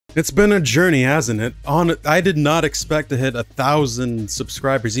It's been a journey, hasn't it? I did not expect to hit 1,000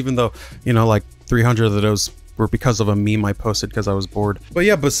 subscribers, even though, you know, like 300 of those were because of a meme I posted because I was bored. But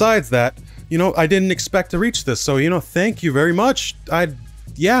yeah, besides that, you know, I didn't expect to reach this, so, you know, thank you very much.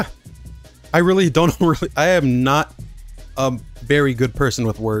 Yeah. I really don't I am not a very good person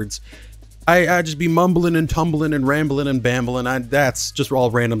with words. I just be mumbling and tumbling and rambling and bambling. That's just all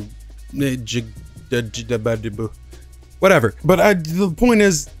random. Whatever. But the point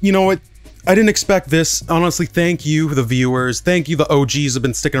is, you know what? I didn't expect this. Honestly, thank you, the viewers. Thank you, the OGs have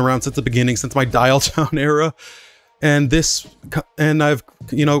been sticking around since the beginning, since my Dial Town era. And I've,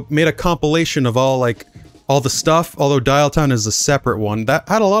 you know, made a compilation of all the stuff, although Dial Town is a separate one. That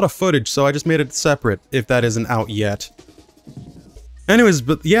had a lot of footage, so I just made it separate, if that isn't out yet. Anyways,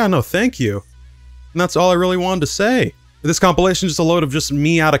 but yeah, no, thank you. And that's all I really wanted to say. This compilation is just a load of just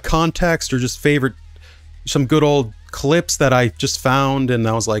me out of context, or just some good old clips that I just found, and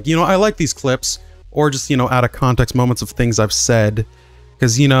I was like, you know, I like these clips, or just, you know, out of context moments of things I've said.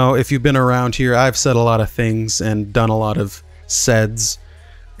 Because, you know, if you've been around here, I've said a lot of things and done a lot of saids,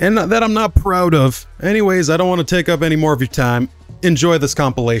 and that I'm not proud of. Anyways, I don't want to take up any more of your time. Enjoy this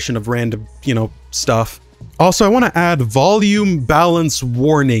compilation of random, you know, stuff. Also, I want to add volume balance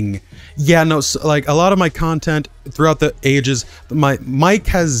warning. Yeah, no, so, like, a lot of my content throughout the ages, my mic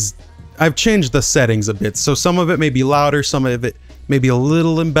has... I've changed the settings a bit, so some of it may be louder, some of it may be a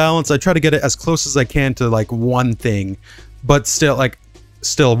little imbalanced. I try to get it as close as I can to, like, one thing, but still, like,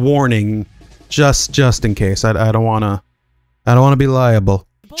 warning, just in case. I don't wanna be liable.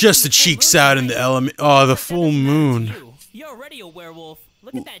 Just the cheeks out in the element. Oh, the full moon. You're already a werewolf.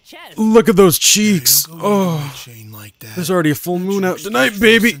 Look at that chest. Look at those cheeks. Oh, there's already a full moon out tonight,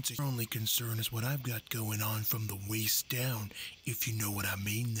 baby. Your only concern is what I've got going on from the waist down, if you know what I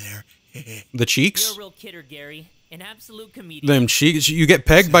mean there. The cheeks? You're a real kidder, Gary. An absolute comedian. Them cheeks? You get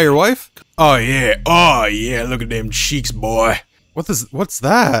pegged by your wife? Oh yeah, look at them cheeks, boy. What's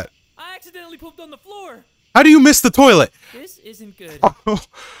that? I accidentally pooped on the floor. How do you miss the toilet? This isn't good.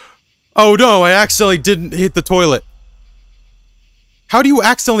 Oh no, I accidentally didn't hit the toilet. How do you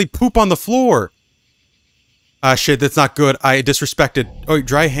accidentally poop on the floor? Ah, shit, that's not good. I disrespected. Oh,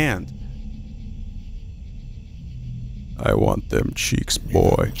 dry hand. I want them cheeks,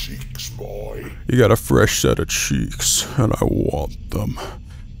 boy. You got a fresh set of cheeks, and I want them.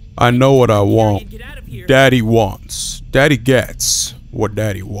 I know what I want. Daddy wants. Daddy gets what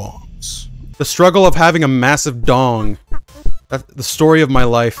Daddy wants. The struggle of having a massive dong. That's the story of my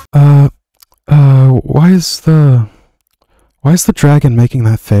life. Why is the dragon making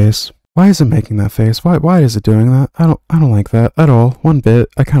that face? Why is it making that face? Why is it doing that? I don't like that at all. One bit.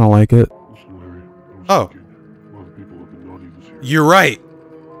 I kind of like it. Oh. You're right.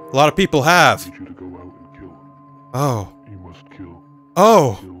 A lot of people have. Oh.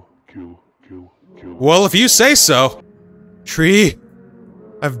 Oh. Well, if you say so. Tree,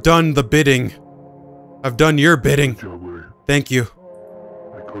 I've done the bidding. I've done your bidding. Thank you.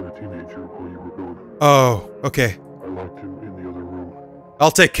 Oh, okay. I'll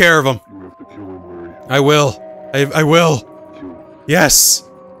take care of him. I will. I will. Yes.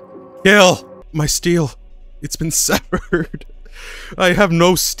 Kill. My steel. It's been severed. I have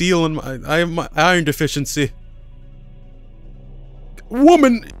no steel in I have my iron deficiency.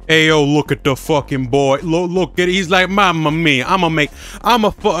 Woman! Ayo, look at the fucking boy. Look at it. He's like, Mamma mia.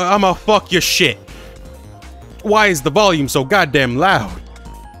 I'ma fuck your shit. Why is the volume so goddamn loud?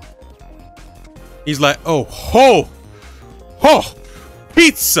 He's like, oh, ho! Ho!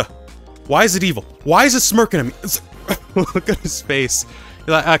 Pizza! Why is it evil? Why is it smirking at me? Look at his face.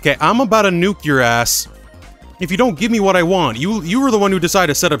 You're like, okay, I'm about to nuke your ass. If you don't give me what I want, you were the one who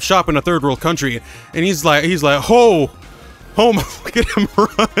decided to set up shop in a third world country, and he's like, ho, look at him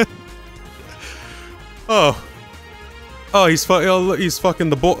run. Oh, he's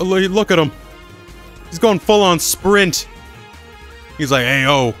fucking the bull. Look at him. He's going full on sprint. He's like, hey,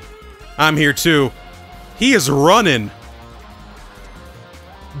 oh, I'm here too. He is running.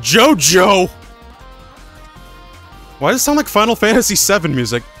 Jojo. Why does it sound like Final Fantasy VII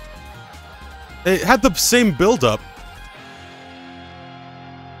music? It had the same build-up.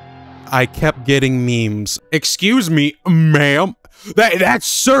 I kept getting memes. Excuse me, ma'am. That's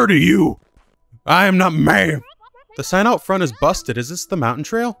sir to you. I am not ma'am. The sign out front is busted. Is this the mountain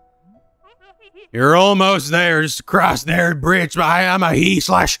trail? You're almost there. Just across there, bridge. I am a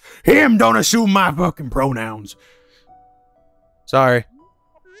he/him. Don't assume my fucking pronouns. Sorry.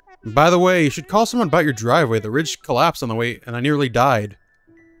 By the way, you should call someone about your driveway. The ridge collapsed on the way, and I nearly died.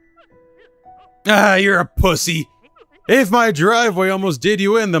 Ah, you're a pussy. If my driveway almost did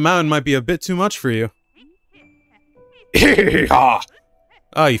you in, the mountain might be a bit too much for you.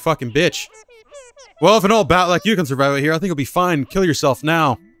 Oh, you fucking bitch. Well, if an old bat like you can survive out here, I think you'll be fine. Kill yourself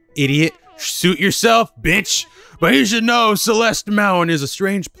now. Idiot. Suit yourself, bitch. But you should know Celeste Mountain is a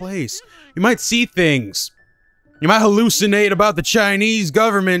strange place. You might see things. You might hallucinate about the Chinese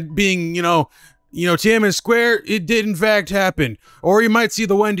government being, you know, Tiananmen Square. It did in fact happen. Or you might see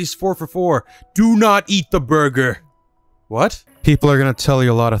the Wendy's 4 for 4. Do not eat the burger. What? People are gonna tell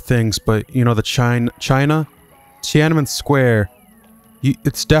you a lot of things, but you know the China, Tiananmen Square,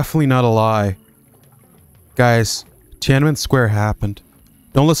 it's definitely not a lie. Guys, Tiananmen Square happened.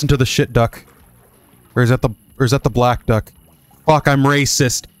 Don't listen to the shit duck. Or is that the black duck? Fuck, I'm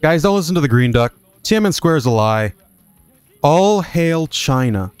racist. Guys, don't listen to the green duck. Tiananmen Square is a lie. All hail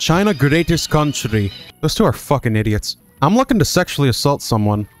China. China, greatest country. Those two are fucking idiots. I'm looking to sexually assault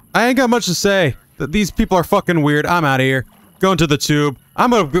someone. I ain't got much to say. These people are fucking weird. I'm out of here. Going to the tube. I'm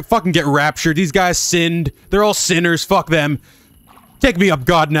gonna fucking get raptured. These guys sinned. They're all sinners. Fuck them. Take me up,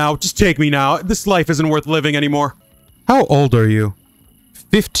 God, now. Just take me now. This life isn't worth living anymore. How old are you?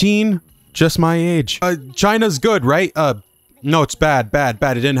 15? Just my age. China's good, right? No, it's bad. Bad.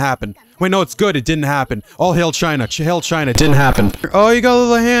 It didn't happen. Wait, no, it's good. It didn't happen. All hail China. Hail China. It didn't happen. Oh, you got a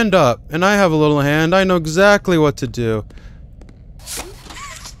little hand up. And I have a little hand. I know exactly what to do.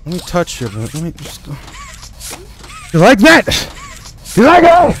 Let me touch you, but let me just... You like that? You like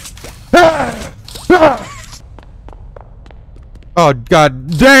it? Oh,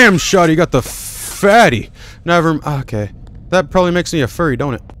 god damn, Shotty, you got the fatty. Never... Okay. That probably makes me a furry,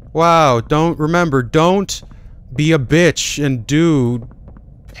 don't it? Wow, don't be a bitch and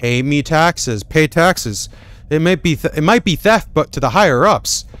pay me taxes. Pay taxes. It might be theft, but to the higher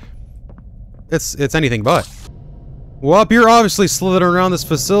ups. It's anything but. Well, you're obviously slithering around this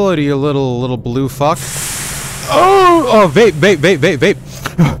facility, you little blue fuck. Oh, vape.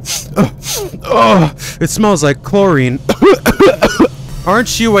 Oh, it smells like chlorine.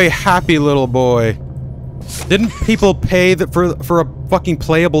 Aren't you a happy little boy? Didn't people pay for a fucking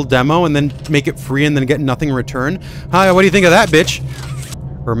playable demo and then make it free and then get nothing in return? Hi, what do you think of that, bitch?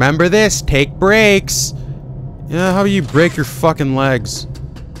 Remember this, take breaks. Yeah, how about you break your fucking legs?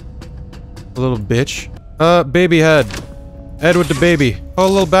 Little bitch. Baby head. Ed with the baby. Oh, a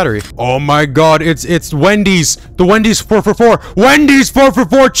little battery. Oh my god, it's Wendy's. The Wendy's 4 for 4. Wendy's 4 for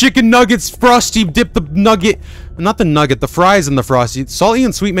 4 chicken nuggets. Frosty dip the nugget. Not the nugget, the fries in the Frosty. Salty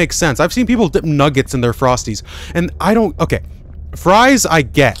and sweet makes sense. I've seen people dip nuggets in their Frosties. And I don't... Okay. Fries, I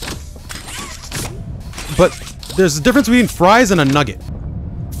get. But there's a difference between fries and a nugget.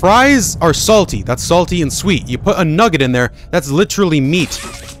 Fries are salty. That's salty and sweet. You put a nugget in there, that's literally meat.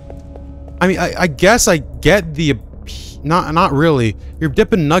 I mean, I guess I get the... Not really. You're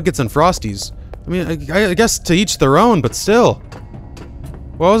dipping nuggets and Frosties. I mean, I guess to each their own, but still.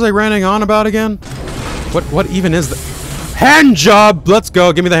 What was I ranting on about again? What even is that? Hand job! Let's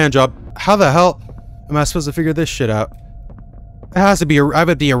go. Give me the hand job. How the hell am I supposed to figure this shit out? It has to be I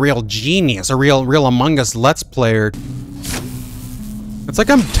would be a real genius, a real Among Us Let's Player. It's like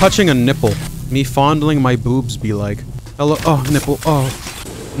I'm touching a nipple. Me fondling my boobs be like. Hello, oh, nipple, oh.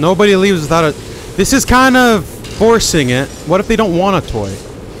 Nobody leaves without a... This is kind of forcing it. What if they don't want a toy?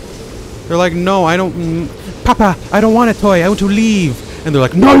 They're like, no, I don't... Papa, I don't want a toy. I want to leave. And they're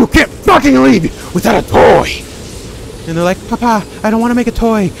like, no, you can't fucking leave without a toy. And they're like, Papa, I don't want to make a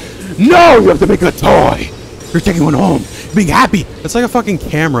toy. No, you have to make a toy. You're taking one home. Being happy. It's like a fucking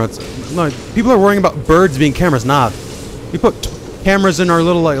camera. It's no, people are worrying about birds being cameras. Nah. We put cameras in our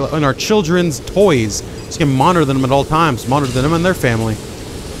little, like, in our children's toys. So you can monitor them at all times. Monitor them and their family.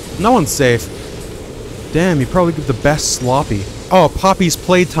 No one's safe. Damn, you probably give the best sloppy. Oh, Poppy's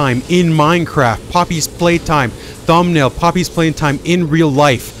Playtime in Minecraft. Poppy's Playtime. Thumbnail. Poppy's Playtime in real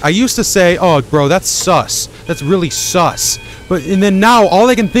life. I used to say, oh, bro, that's sus. That's really sus. And then now, all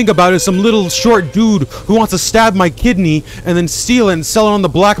I can think about is some little short dude who wants to stab my kidney and then steal it and sell it on the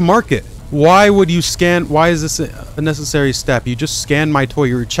black market. Why would you scan... Why is this a necessary step? You just scanned my toy.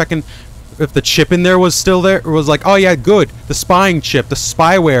 You were checking if the chip in there was still there. It was like, oh yeah, good. The spying chip, the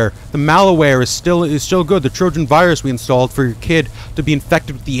spyware, the malware is still good. The Trojan virus we installed for your kid to be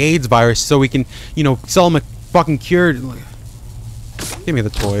infected with the AIDS virus so we can, you know, sell him a fucking cure. Give me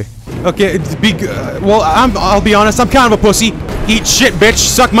the toy. Okay, well, I'll be honest, I'm kind of a pussy. Eat shit, bitch.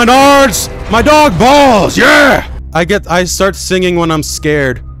 Suck my nards. My dog balls. Yeah. I start singing when I'm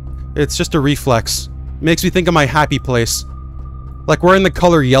scared. It's just a reflex. Makes me think of my happy place. Like we're in the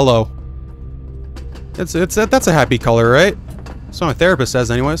color yellow. That's a happy color, right? That's what my therapist says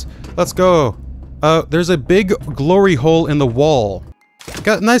anyways. Let's go. There's a big glory hole in the wall.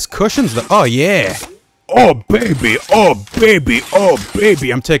 Got nice cushions though. Oh yeah. Oh baby, oh baby, oh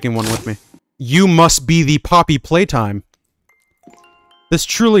baby. I'm taking one with me. You must be the Poppy Playtime. This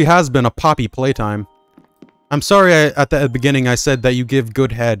truly has been a poppy playtime. I'm sorry at the beginning I said that you give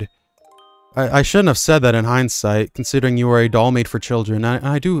good head. I shouldn't have said that in hindsight, considering you are a doll made for children.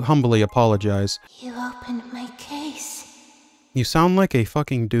 I do humbly apologize. You opened my case. You sound like a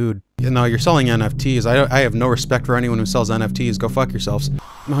fucking dude. No, you're selling NFTs. I have no respect for anyone who sells NFTs. Go fuck yourselves.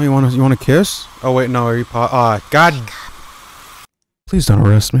 No, you wanna kiss? Oh wait, no, are you God. Please don't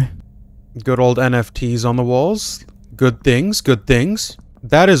arrest me. Good old NFTs on the walls. Good things, good things.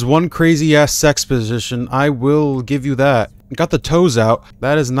 That is one crazy ass sex position. I will give you that. Got the toes out.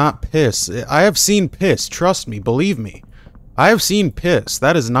 That is not piss. I have seen piss. Trust me. Believe me. I have seen piss.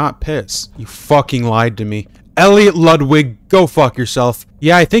 That is not piss. You fucking lied to me. Elliot Ludwig, go fuck yourself.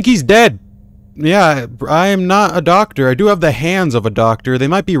 Yeah, I think he's dead. Yeah, I am not a doctor. I do have the hands of a doctor. They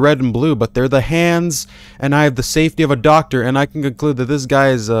might be red and blue, but they're the hands, and I have the safety of a doctor, and I can conclude that this guy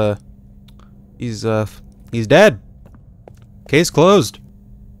is, he's dead. Case closed.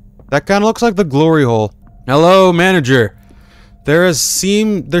 That kind of looks like the glory hole. Hello, manager. There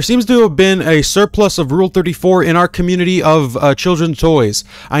seems to have been a surplus of Rule 34 in our community of children's toys.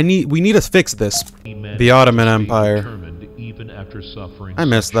 We need to fix this. The Ottoman Empire. I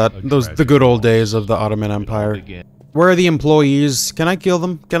miss that. The good old days of the Ottoman Empire. Where are the employees? Can I kill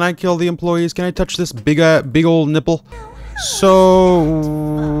them? Can I kill the employees? Can I touch this big old nipple? So,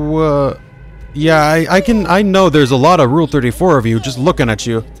 yeah, I know there's a lot of Rule 34 of you just looking at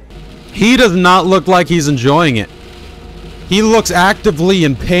you. He does not look like he's enjoying it. He looks actively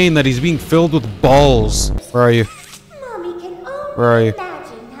in pain that he's being filled with balls. Where are you? Where are you?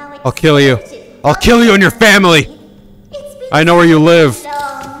 I'll kill you. I'll kill you and your family. I know where you live.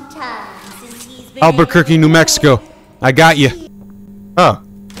 Albuquerque, New Mexico. I got you. Oh.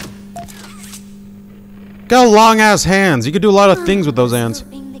 Got long ass hands. You could do a lot of things with those hands.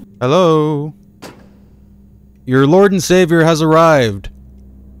 Hello. Your Lord and Savior has arrived.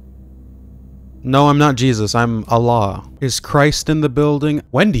 No, I'm not Jesus. I'm Allah. Is Christ in the building?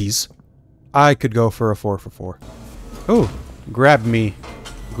 Wendy's? I could go for a 4 for 4. Oh, grab me.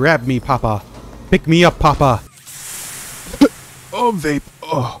 Grab me, Papa. Pick me up, Papa. Oh, vape.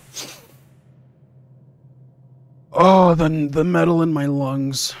 Oh. Oh, the metal in my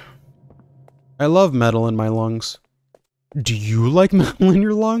lungs. I love metal in my lungs. Do you like metal in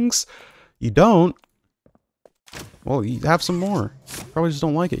your lungs? You don't? Well, you have some more. Probably just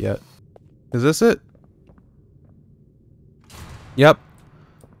don't like it yet. Is this it? Yep.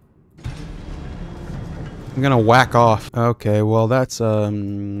 I'm gonna whack off. Okay, well that's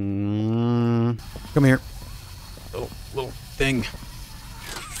come here. Little thing.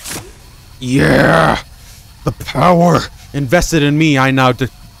 Yeah! The power! Invested in me, I now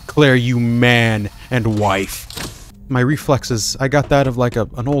declare you man and wife. My reflexes, I got that of like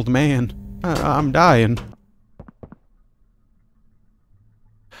an old man. I'm dying.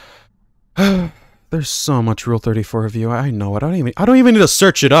 There's so much Rule 34 of you. I know it. I don't even need to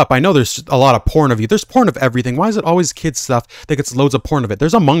search it up. I know there's a lot of porn of you. There's porn of everything. Why is it always kids stuff that gets loads of porn of it?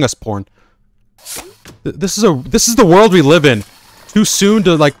 There's Among Us porn. This is the world we live in. Too soon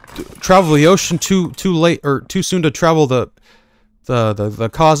to like travel the ocean. Too late, or too soon to travel the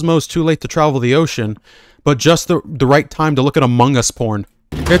cosmos. Too late to travel the ocean. But just the right time to look at Among Us porn.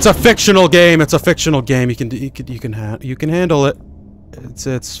 It's a fictional game. It's a fictional game. You can handle it.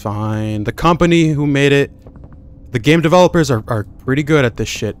 It's fine. The company who made it, the game developers are pretty good at this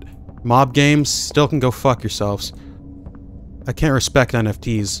shit. Mob games still can go fuck yourselves. I can't respect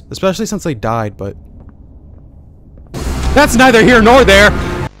NFTs, especially since they died, but that's neither here nor there.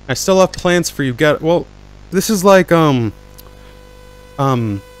 I still have plans for you. Well, this is like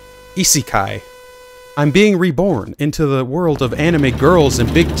isekai. I'm being reborn into the world of anime girls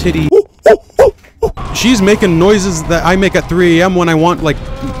and big titty. She's making noises that I make at 3 AM when I want, like,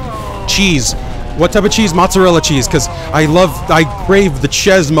 cheese. What type of cheese? Mozzarella cheese, because I crave the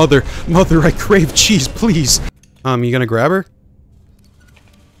Ches, mother. Mother, I crave cheese, please. You gonna grab her?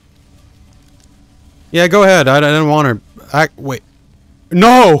 Yeah, go ahead. I didn't want her. Wait.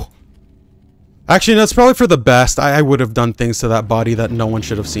 No! Actually, that's probably for the best. I would have done things to that body that no one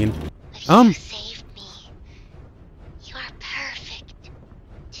should have seen. You saved me. You are perfect.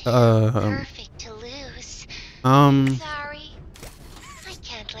 Perfect to lose. Sorry. I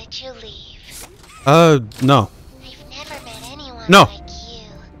can't let you leave. No. I've never met anyone like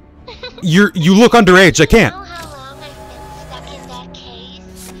you. You look underage. I can't. You know how long I've been stuck in that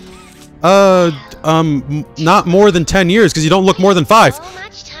case? Not more than 10 years, because you don't look more than 5. So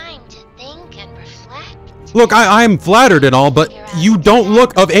much time to think and reflect. Look, I am flattered and all, but you don't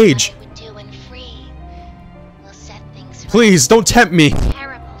look of age. We'll set things right. Please, don't tempt me.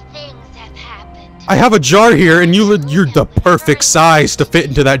 Terrible things have happened. I have a jar here, and you're the perfect size to fit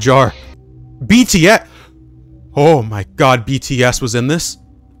into that jar. BTS. Oh my god, BTS was in this.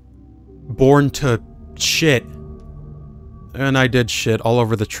 Born to shit. And I did shit all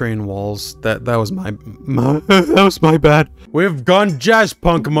over the train walls. That was my that was my bad. We've gone jazz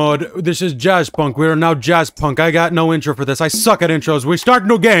punk mode. This is jazz punk. We are now jazz punk. I got no intro for this. I suck at intros. We start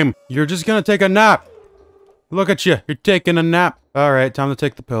new game. You're just gonna take a nap. Look at you. You're taking a nap. All right, time to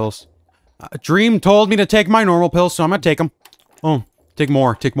take the pills. Dream told me to take my normal pills, so I'm gonna take them. Oh, take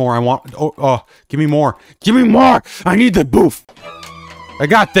more. Take more. I want. Oh, give me more. Give me more. I need the boof. I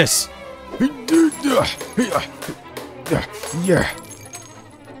got this. Yeah.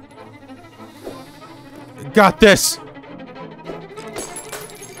 Got this.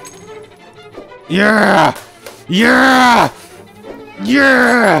 Yeah. Yeah.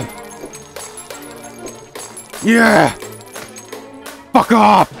 Yeah. Yeah. Fuck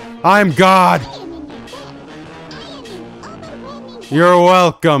off. I'm God. You're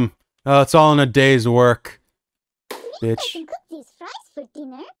welcome. It's all in a day's work. Bitch. I can cook these fries for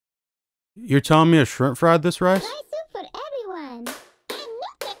dinner. You're telling me a shrimp fried this rice? Fry soup for everyone. I'm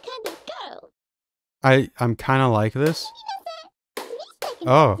not that kind of girl. I'm kind of like this. At least I can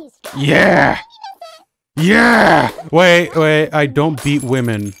Oh. cook these fries. Yeah! Yeah! Wait, I don't beat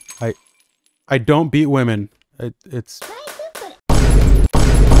women. I don't beat women. It's... Fry soup for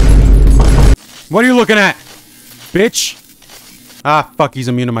What are you looking at? Bitch! Ah, fuck, he's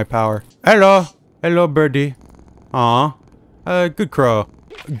immune to my power. Hello! Hello, birdie. Aw. Good crow.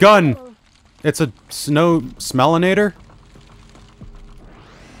 Gun! It's a snow smellinator?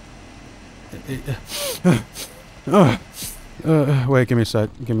 Wait, give me a sec.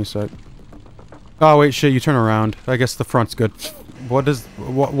 Give me a sec. Oh, wait, shit, you turn around. I guess the front's good. What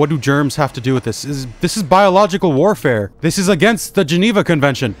do germs have to do with this? This is biological warfare. This is against the Geneva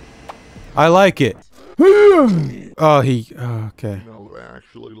Convention. I like it. Oh, okay. No,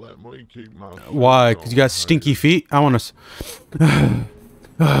 actually, let me keep my... Why? Because you got stinky feet? I want to...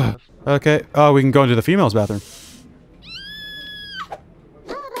 Okay. Oh, we can go into the female's bathroom.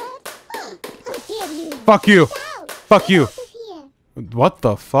 Fuck you. Fuck you. What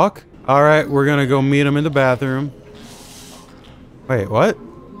the fuck? Alright, we're gonna go meet him in the bathroom. Wait, what?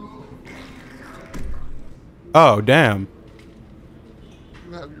 Oh, damn.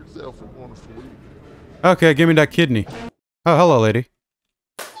 Have yourself a wonderful week. Okay, give me that kidney. Oh, hello, lady.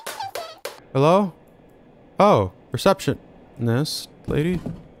 Hello? Oh, receptionist lady?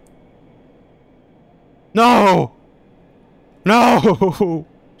 No! No!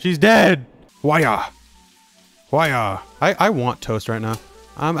 She's dead! Why? I want toast right now.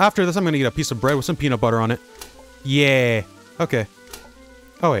 After this, I'm gonna eat a piece of bread with some peanut butter on it. Yeah. Okay.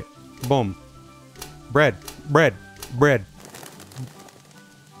 Oh, wait. Boom. Bread.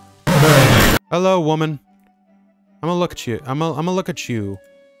 Hello, woman. I'm gonna look at you. I'm gonna look at you.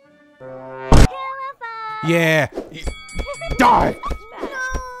 Yeah. Die!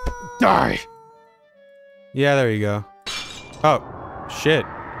 Die! Yeah, there you go. Oh, shit.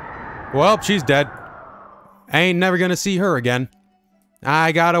 Well, she's dead. I ain't never gonna see her again.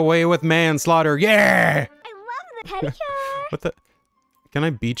 I got away with manslaughter. Yeah! I love the pedicure. What the? Can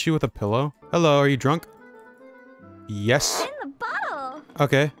I beat you with a pillow? Hello, are you drunk? Yes. In the bottle.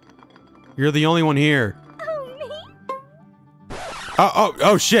 Okay. You're the only one here. Oh, me?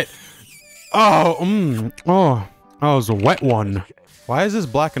 Oh, shit. Oh, oh, it was a wet one. Why is this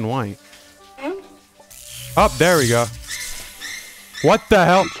black and white? Oh, there we go. What the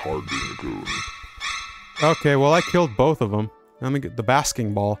hell? It's hard being a goon. Okay, well, I killed both of them. Let me get the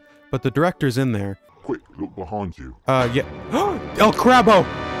basking ball. But the director's in there. Quick, look behind you. Yeah. El Crabo!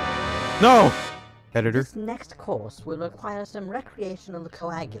 No! Editor. This next course will require some recreational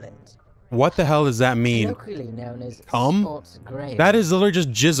coagulants, What the hell does that mean? colloquially known as Cum? sports gravy. That is literally just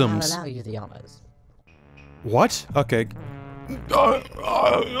I'll jisms. allow you the honors. What? Okay. Please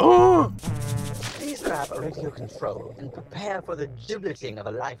grab a radio control and prepare for the gibleting of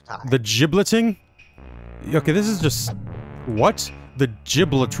a lifetime. The gibleting? Okay, this is just... What? The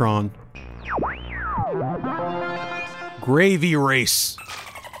gibletron. Gravy race.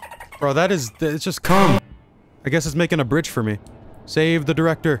 Bro, that is... It's just cum. I guess it's making a bridge for me. Save the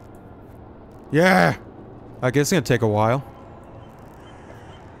director. Yeah! I guess it's gonna take a while.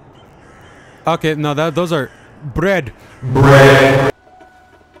 Okay, no, those are... Bread.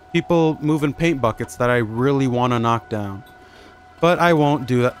 People moving paint buckets that I really want to knock down. But I won't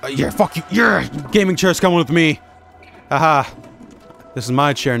do that. Yeah, fuck you. Yeah! Gaming chair's coming with me. Haha. This is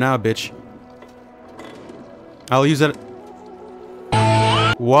my chair now, bitch. I'll use it.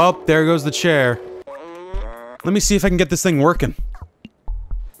 Well, there goes the chair. Let me see if I can get this thing working.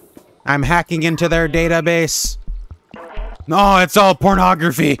 I'm hacking into their database. No, it's all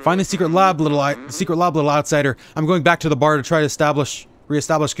pornography. Find the secret lab, little outsider. I'm going back to the bar to try to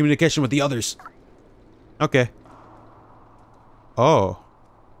reestablish communication with the others. Okay. Oh.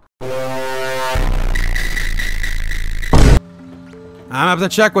 I'm gonna have to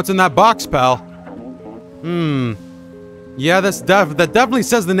check what's in that box, pal. Yeah, that definitely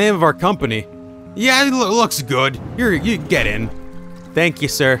says the name of our company. Yeah, it looks good. You get in. Thank you,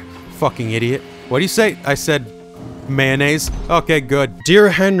 sir. Fucking idiot. What do you say? I said mayonnaise. Okay, good. Dear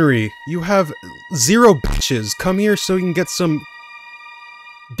Henry, you have 0 bitches. Come here so you can get some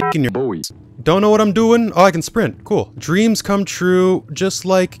dick in your boys. Don't know what I'm doing? Oh, I can sprint. Cool. Dreams come true, just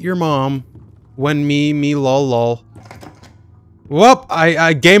like your mom. When me lol lol. Whoop!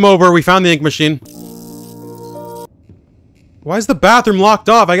 I game over. We found the ink machine. Why is the bathroom locked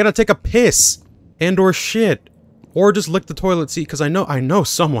off? I gotta take a piss. And or shit. Or just lick the toilet seat, because I know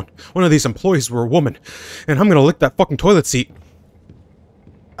someone. One of these employees were a woman. And I'm gonna lick that fucking toilet seat.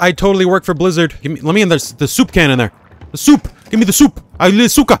 I totally work for Blizzard. Let me in the soup can in there. The soup! Give me the soup!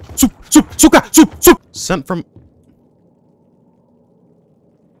 Suka! Soup! Sent from...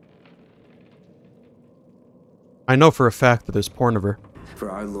 I know for a fact that there's porn of her.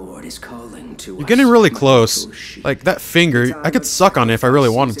 For our Lord is calling to You're getting really close. Like, that finger, I could suck on it if I really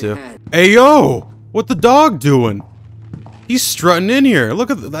wanted to. Hey, yo! What the dog doing? He's strutting in here.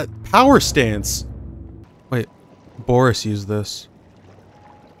 Look at that power stance. Wait, Boris used this.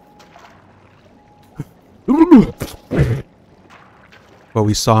 What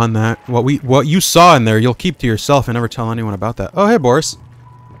we saw in that, what you saw in there, you'll keep to yourself and never tell anyone about that. Oh, hey, Boris.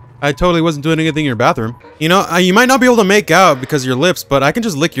 I totally wasn't doing anything in your bathroom. You know, you might not be able to make out because of your lips, but I can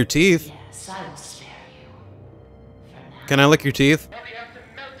just lick your teeth. Yes, I will spare you. Can I lick your teeth?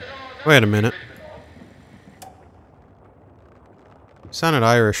 Wait a minute. Sounded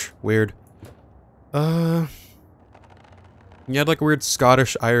Irish. Weird. You had like a weird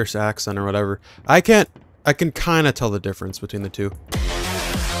Scottish-Irish accent or whatever. I can kind of tell the difference between the two.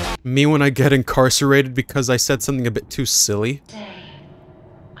 Me when I get incarcerated because I said something a bit too silly.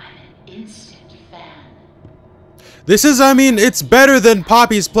 This is, I mean, it's better than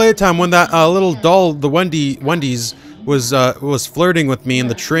Poppy's Playtime when that little doll, the Wendy's, was flirting with me in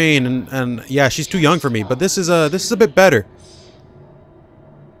the train, and yeah, she's too young for me. But this is a bit better.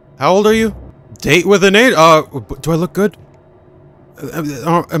 How old are you? Date with an 8? Do I look good?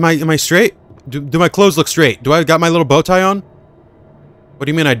 Am I straight? Do my clothes look straight? Do I got my little bow tie on? What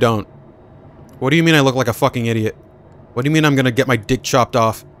do you mean I don't? What do you mean I look like a fucking idiot? What do you mean I'm gonna get my dick chopped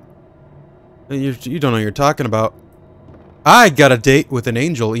off? You don't know what you're talking about. I got a date with an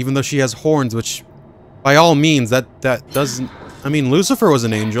angel, even though she has horns, which, by all means, that doesn't... I mean, Lucifer was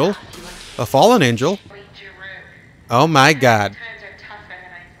an angel. A fallen angel. Oh my god.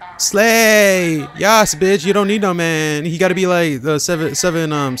 Slay! Yes, bitch, you don't need no man. He gotta be like the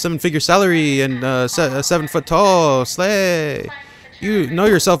seven-figure salary and 7 foot tall. Slay! You know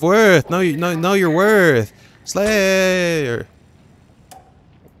your self-worth. Know your worth. Slay! Or...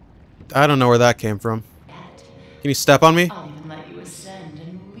 I don't know where that came from. Can you step on me? Can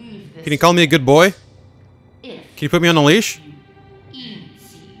you call me a good boy? Can you put me on a leash? Can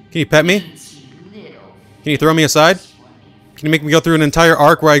you pet me? Can you throw me aside? Can you make me go through an entire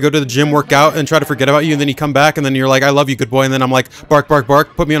arc where I go to the gym, work out, and try to forget about you, and then you come back, and then you're like, I love you, good boy, and then I'm like, bark, bark,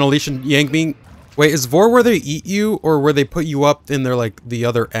 bark, put me on a leash and yank me? Wait, is Vor where they eat you, or where they put you up in their, like, the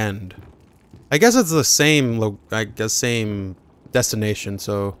other end? I guess it's the same, same destination,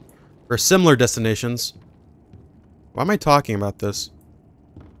 so... Or similar destinations. Why am I talking about this?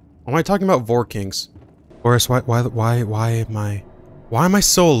 Why am I talking about Vor Kings? Boris, why am I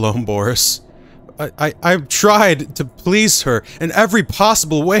so alone, Boris? I've tried to please her in every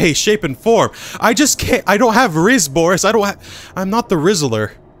possible way, shape, and form. I just can't. I don't have Riz, Boris. I'm not the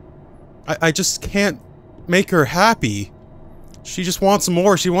Rizzler. I just can't make her happy. She just wants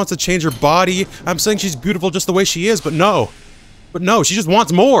more. She wants to change her body. I'm saying she's beautiful just the way she is, but no. But no, she just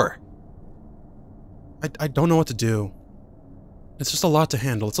wants more. I don't know what to do. It's just a lot to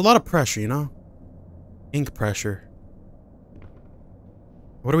handle. It's a lot of pressure, you know? Ink pressure.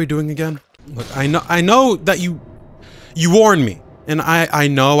 What are we doing again? Look, I know that you warned me, and I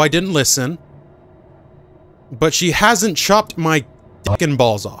know I didn't listen. But she hasn't chopped my fucking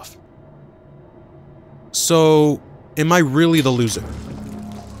balls off. So, am I really the loser?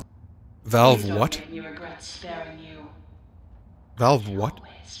 Valve what? Valve what?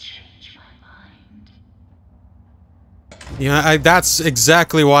 Yeah, that's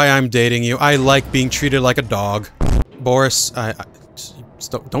exactly why I'm dating you. I like being treated like a dog. Boris,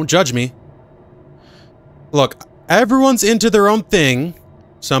 don't judge me. Look, everyone's into their own thing,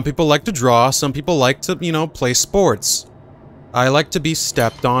 Some people like to draw, some people like to, you know, play sports. I like to be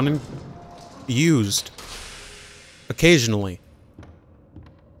stepped on and used. Occasionally.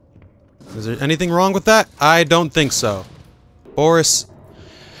 Is there anything wrong with that? I don't think so. Boris.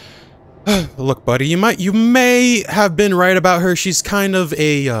 Look, buddy, you may have been right about her. She's kind of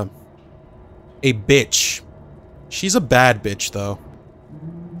a bitch. She's a bad bitch, though.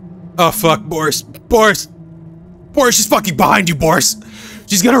 Oh, fuck, Boris. Boris! Boris, she's fucking behind you, Boris!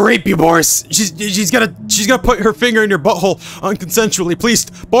 She's gonna rape you, Boris! She's gonna put her finger in your butthole unconsensually. Please,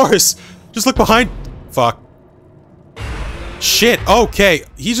 Boris! Just look behind. Fuck. Shit, okay.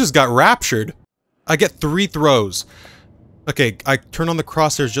 He just got raptured. I get 3 throws. Okay, I turn on the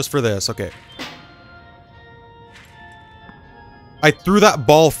crosshairs just for this. Okay. I threw that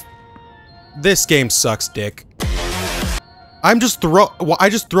ball. This game sucks, dick. I just throw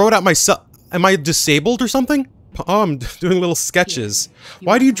it at myself. Am I disabled or something? Oh, I'm doing little sketches.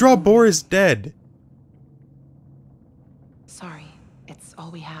 Why do you draw Boris dead? Sorry, it's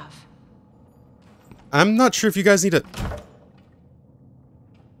all we have. I'm not sure if you guys need to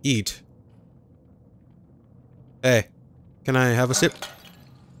eat. Hey, can I have a sip?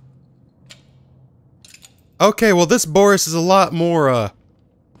 Okay, well this Boris is a lot more,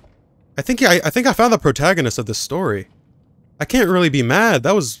 I think I found the protagonist of this story. I can't really be mad.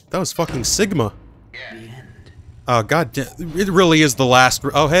 That was fucking Sigma. Oh god damn, it really is the last.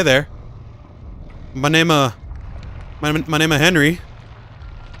 Oh hey there. My name Henry.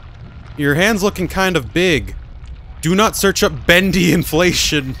 Your hand's looking kind of big. Do not search up bendy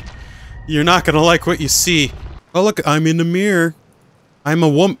inflation. You're not gonna like what you see. Oh look, I'm in the mirror. I'm a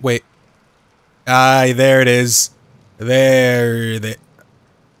woman. Wait. Aye, there it is. There.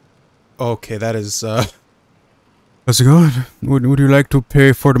 Okay, that is, how's it going? Would you like to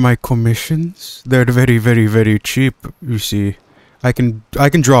pay for my commissions? They're very, very, very cheap, you see. I can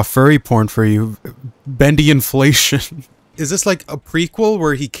draw furry porn for you. Bendy inflation. Is this like a prequel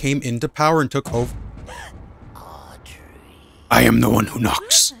where he came into power and took over? I am the one who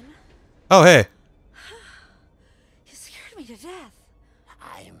knocks. Oh, hey. You scared me to death.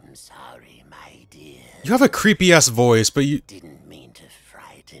 I'm sorry, my dear. You have a creepy-ass voice, but you... Didn't mean to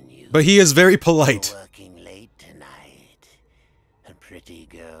frighten you. But he is very polite. You're working late tonight. A pretty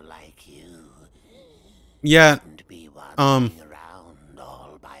girl like you. Yeah, Shouldn't be wandering around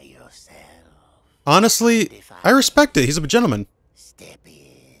all by yourself. honestly, I respect it. He's a gentleman. Step in.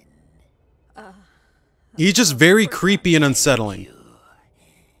 He's just very creepy and unsettling.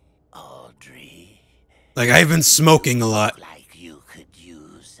 Audrey. Like, I've been smoking a lot. Like you could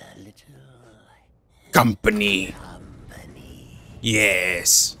use a little Company. company.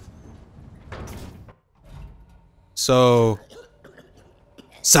 Yes. So...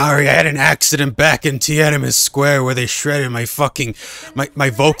 Sorry, I had an accident back in Tiananmen Square where they shredded my fucking... my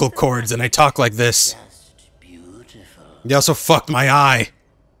vocal cords and I talk like this. Just beautiful. They also fucked my eye.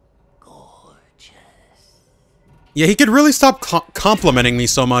 Gorgeous. Yeah, he could really stop complimenting me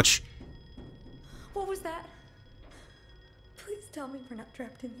so much. What was that? Please tell me we're not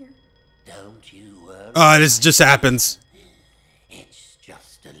trapped in here. Don't you worry. This just happens. It's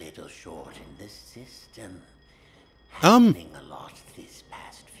just a little short in the system. Um, Happening a lot this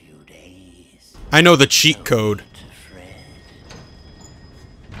past few days. I know the cheat code. To Fred.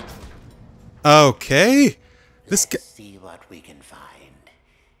 Okay. This Let's see what we can find.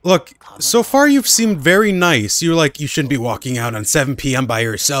 Look, so far you've seemed very nice. You're like, you shouldn't be walking out on 7 p.m. by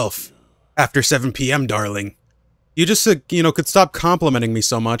yourself. After 7 p.m., darling. You just, you know, could stop complimenting me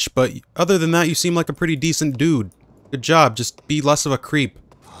so much, but other than that, you seem like a pretty decent dude. Good job, just be less of a creep.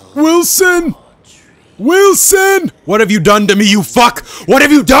 Wilson! Wilson! What have you done to me, you fuck? What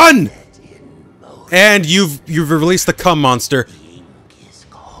have you done? And you've released the cum monster. Ink is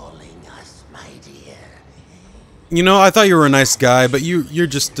calling us, my dear. You know, I thought you were a nice guy, but you're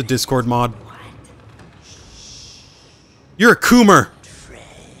just a Discord mod. You're a coomer.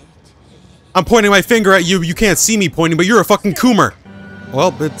 I'm pointing my finger at you. You can't see me pointing, but you're a fucking coomer.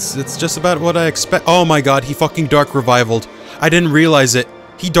 Well, it's just about what I expect. Oh my god, he fucking dark revivaled. I didn't realize it.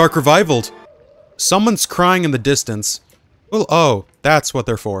 He dark revivaled. Someone's crying in the distance. Well, oh, that's what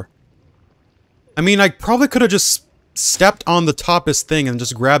they're for. I mean, I probably could have just stepped on the toppest thing and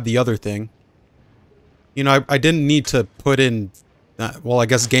just grabbed the other thing. You know, I didn't need to put in, well, I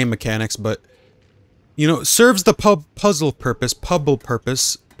guess game mechanics, but... You know, serves the puzzle purpose,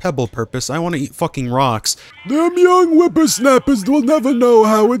 pebble purpose. I want to eat fucking rocks. Them young whippersnappers will never know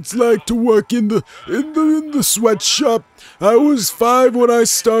how it's like to work in the sweatshop. I was 5 when I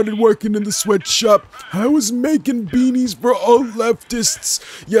started working in the sweatshop. I was making beanies for all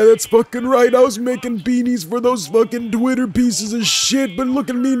leftists. Yeah, that's fucking right. I was making beanies for those fucking Twitter pieces of shit. But look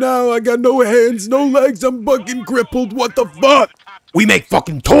at me now. I got no hands, no legs. I'm fucking crippled. What the fuck? We make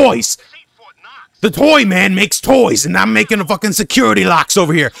fucking toys! The toy man makes toys, and I'm making a fucking security locks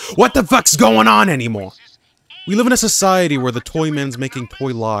over here. What the fuck's going on anymore? We live in a society where the toy man's making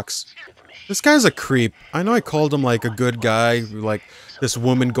toy locks. This guy's a creep. I know I called him like a good guy, like this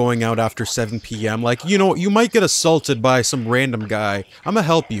woman going out after 7 p.m. Like, you know, you might get assaulted by some random guy. I'm gonna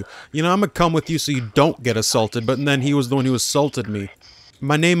help you. You know, I'm gonna come with you so you don't get assaulted, but then he was the one who assaulted me.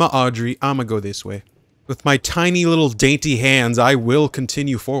 My name is Audrey. I'm gonna go this way. With my tiny little dainty hands, I will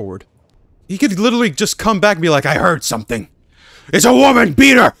continue forward. He could literally just come back and be like, I heard something. It's a woman!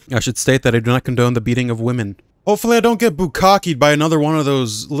 Beat her! I should state that I do not condone the beating of women. Hopefully I don't get bukkakied by another one of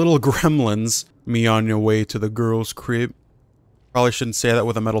those little gremlins. Me on your way to the girl's crib. Probably shouldn't say that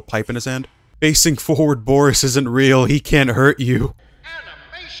with a metal pipe in his hand. Facing forward, Boris isn't real. He can't hurt you.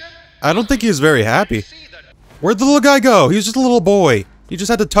 I don't think he was very happy. Where'd the little guy go? He was just a little boy. You just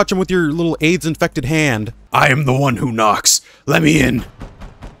had to touch him with your little AIDS-infected hand. I am the one who knocks. Let me in.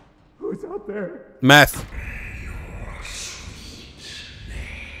 Who's out there? Meth.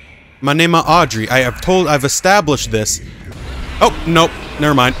 My name is Audrey. I've established this. Oh, nope.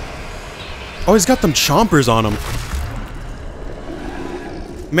 Never mind. Oh, he's got them chompers on him.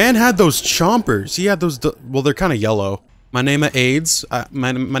 Man had those chompers. He had those, well, they're kind of yellow. My name is AIDS.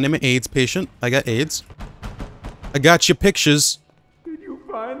 My name is AIDS patient. I got AIDS. I got your pictures. Did you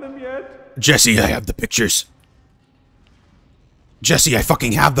find them yet? Jesse, I have the pictures. Jesse, I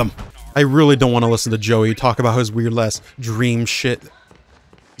fucking have them. I really don't want to listen to Joey talk about his weird ass dream shit.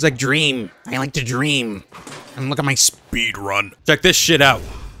 He's like, dream. I like to dream. And look at my speed run. Check this shit out.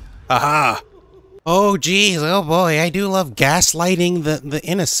 Aha. Oh, geez. Oh, boy. I do love gaslighting the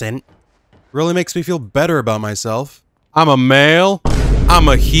innocent. Really makes me feel better about myself. I'm a male. I'm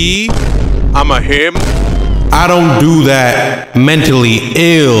a he. I'm a him. I don't do that mentally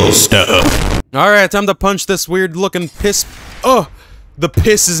ill stuff. Alright, time to punch this weird looking piss. Oh, the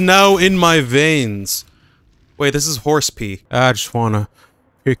piss is now in my veins. Wait, this is horse pee. I just wanna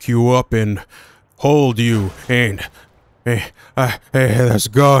pick you up and hold you and hey, let's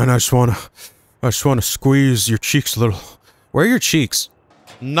go. And I just wanna squeeze your cheeks a little. Where are your cheeks?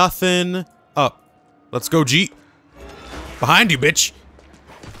 Nothing up. Let's go, G. Behind you, bitch.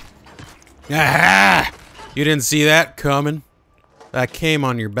 Aha! You didn't see that coming. That came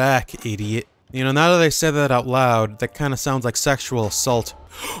on your back, idiot. You know, now that I said that out loud, that kind of sounds like sexual assault.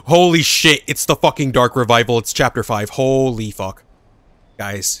 Holy shit, it's the fucking Dark Revival. It's chapter 5. Holy fuck.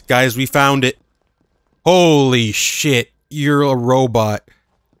 Guys, we found it. Holy shit, you're a robot.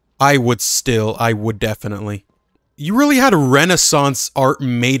 I would definitely. You really had a Renaissance art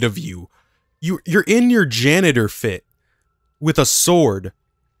made of you. You're in your janitor fit. With a sword.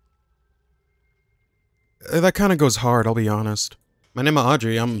 That kind of goes hard, I'll be honest. My name is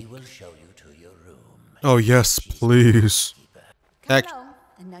Audrey, He will show you to your room. Oh yes, please. Come along,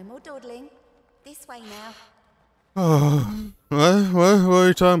 and no more dawdling. This way now. Oh, what are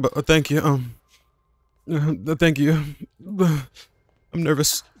you talking about? Thank you, thank you. I'm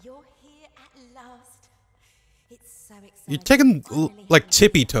nervous. You're here at last. It's so exciting. You're taking, like,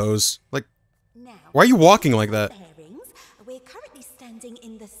 tippy toes. Like, why are you walking like that? We're currently standing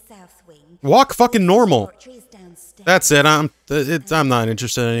in the south wing. Walk fucking normal. That's it. I'm not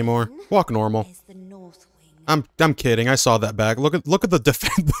interested anymore. Walk normal. I'm kidding. I saw that back. Look at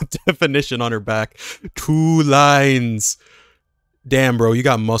the definition on her back. 2 lines. Damn, bro, you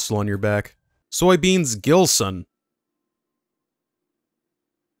got muscle on your back. Soybeans Gilson.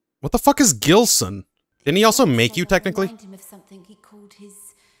 What the fuck is Gilson? Didn't he also make you technically?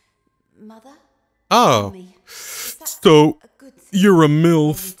 Oh. So you're a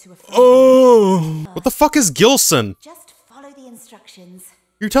MILF. Oh. What the fuck is Gilson? Just follow the instructions.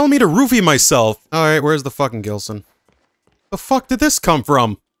 You're telling me to roofie myself. Alright, where's the fucking Gilson? The fuck did this come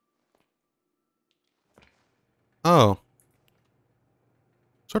from? Oh. What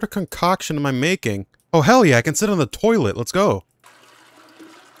sort of concoction am I making? Oh hell yeah, I can sit on the toilet. Let's go.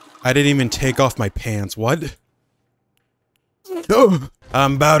 I didn't even take off my pants. What? Oh,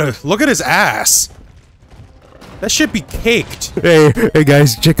 I'm about to look at his ass. That should be caked. Hey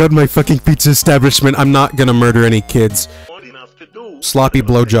guys, check out my fucking pizza establishment. I'm not gonna murder any kids. Sloppy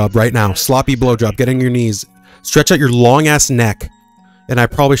blowjob right now. Sloppy blowjob. Get on your knees. Stretch out your long ass neck. And I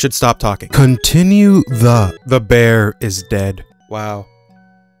probably should stop talking. Continue the bear is dead. Wow.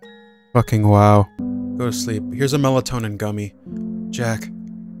 Fucking wow. Go to sleep. Here's a melatonin gummy. Jack,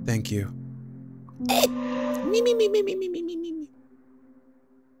 thank you.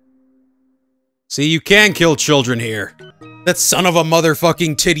 See, you can kill children here. That son of a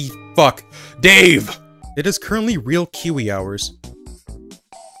motherfucking titty fuck. Dave! It is currently real Kiwi hours.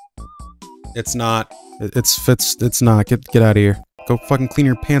 It's not. It's not. Get out of here. Go fucking clean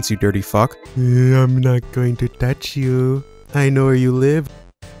your pants, you dirty fuck. I'm not going to touch you. I know where you live.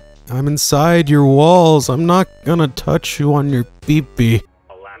 I'm inside your walls. I'm not gonna touch you on your pee-pee.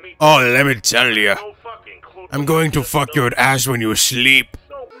 Oh, let me tell you. I'm going to fuck your ass when you sleep.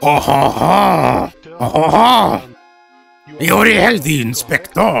 Oh, ha, ha. Oh, ha, ha. You're a healthy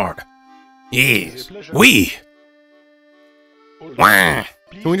inspector. Yes. We. Wah.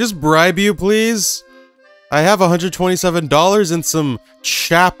 Can we just bribe you, please? I have $127 and some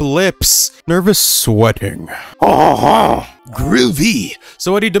chap lips. Nervous sweating. Oh, groovy.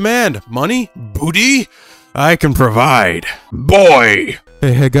 So what do you demand? Money? Booty? I can provide. Boy.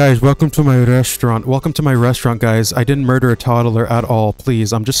 Hey guys, welcome to my restaurant. Welcome to my restaurant, guys. I didn't murder a toddler at all.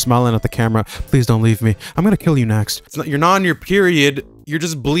 Please, I'm just smiling at the camera. Please don't leave me. I'm gonna kill you next. You're not on your period. You're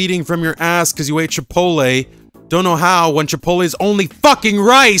just bleeding from your ass because you ate Chipotle. Don't know how when Chipotle is only fucking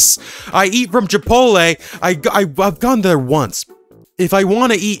rice. I eat from Chipotle. I've gone there once. If I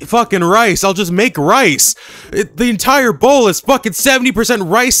want to eat fucking rice, I'll just make rice. The entire bowl is fucking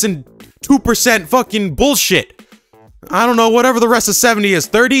 70% rice and 2% fucking bullshit. I don't know, whatever the rest of 70 is.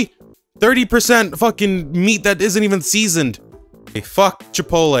 30? 30% fucking meat that isn't even seasoned. Hey, fuck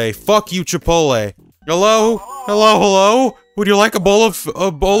Chipotle. Fuck you, Chipotle. Hello? Hello, hello? Would you like a bowl of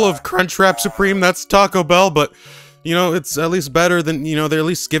Crunchwrap Supreme? That's Taco Bell, but you know, it's at least better than, you know, they're at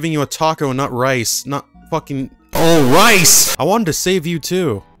least giving you a taco and not rice. Not fucking rice! I wanted to save you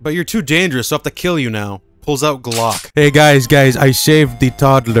too, but you're too dangerous, so I have to kill you now. Pulls out Glock. Hey guys, I saved the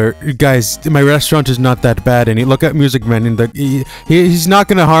toddler. Guys, my restaurant is not that bad, and look at Music Man in the he's not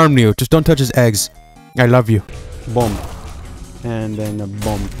gonna harm you. Just don't touch his eggs. I love you. Boom. And then a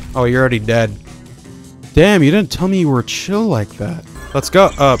boom. Oh, you're already dead. Damn, you didn't tell me you were chill like that. Let's go.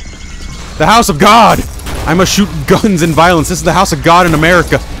 The House of God! I must shoot guns and violence. This is the House of God in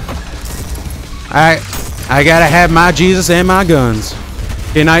America. I gotta have my Jesus and my guns.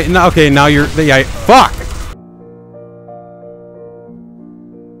 Okay, now you're... Yeah, fuck!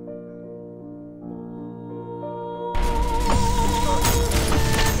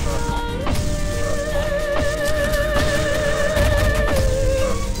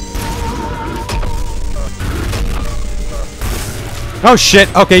 Oh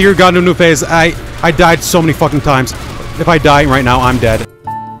shit, okay, you're gone to a new phase. I died so many fucking times. If I die right now, I'm dead.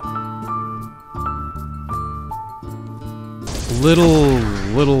 Little...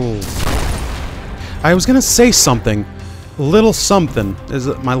 I was gonna say something. Little something. Is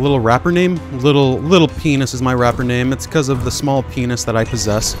it my little rapper name? Little penis is my rapper name. It's because of the small penis that I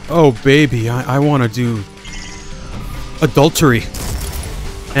possess. Oh baby, I wanna do... adultery.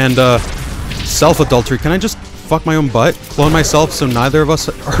 And, self-adultery. Can I just fuck my own butt? Clone myself so neither of us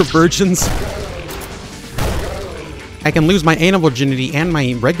are virgins? I can lose my anal virginity and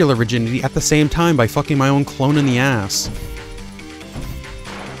my regular virginity at the same time by fucking my own clone in the ass.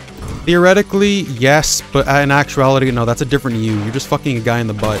 Theoretically, yes, but in actuality, no, that's a different you. You're just fucking a guy in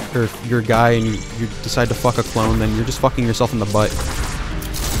the butt. Or if you're a guy and you decide to fuck a clone, then you're just fucking yourself in the butt.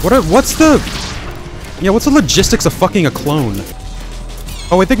 What's the logistics of fucking a clone?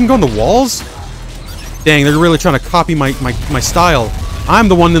 Oh wait, they can go on the walls? Dang, they're really trying to copy my style. I'm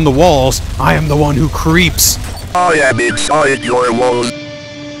the one in the walls. I am the one who creeps. I am inside your walls.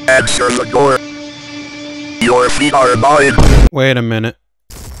 Answer the door. Your feet are mine. Wait a minute.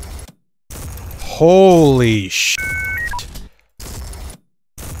 Holy shit.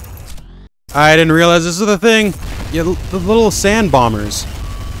 I didn't realize this was the thing. Yeah, the little sand bombers.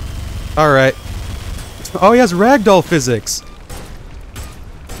 Alright. Oh, he has ragdoll physics.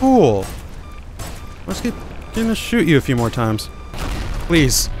 Cool. Let's gonna shoot you a few more times.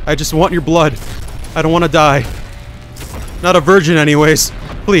 Please. I just want your blood. I don't want to die. Not a virgin anyways.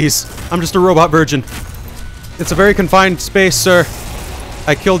 Please. I'm just a robot virgin. It's a very confined space, sir.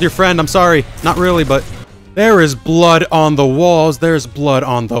 I killed your friend, I'm sorry. Not really, but... There is blood on the walls, there's blood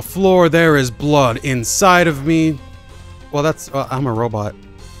on the floor, there is blood inside of me. Well, that's... I'm a robot.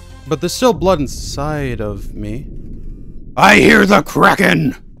 But there's still blood inside of me. I hear the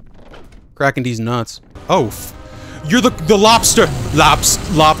Kraken! Kraken D's nuts. Oh, you're the lobster!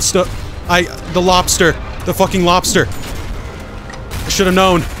 Lobster. The lobster. The fucking lobster. I should have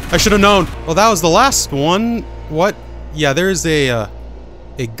known. I should have known. Well, that was the last one. What? Yeah, there's a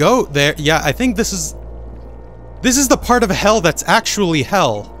goat there. Yeah, I think this is the part of hell that's actually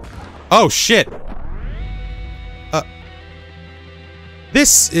hell. Oh, shit.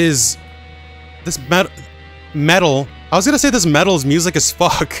 This is... This metal... I was gonna say this metal is music as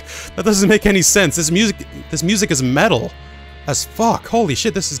fuck. That doesn't make any sense. This music is metal as fuck. Holy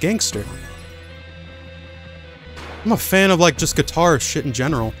shit, this is gangster. I'm a fan of, like, just guitar shit in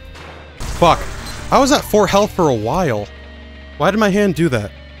general. Fuck. I was at 4 health for a while. Why did my hand do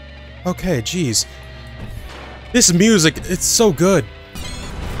that? Okay, jeez. This music, it's so good.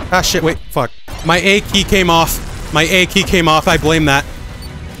 Ah, shit, wait, fuck. My A key came off. My A key came off, I blame that.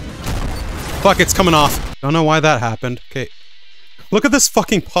 Fuck, it's coming off. Don't know why that happened. Okay. Look at this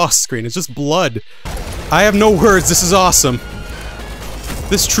fucking pause screen, it's just blood. I have no words, this is awesome.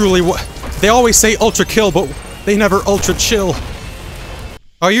 This truly they always say ultra kill, but they never ultra chill.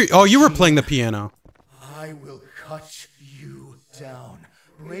 Oh, you were playing the piano. I will cut you down,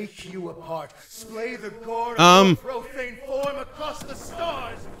 break you apart, splay the gore of your profane form across the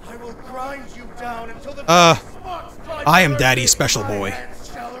stars. I will grind you down until the I am Daddy's special boy.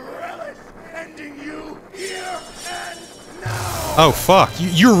 Oh fuck,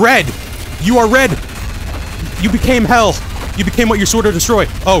 you're red! You are red! You became hell! You became what you're sort of destroy.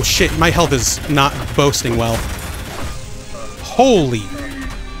 Oh shit, my health is not boasting well. Holy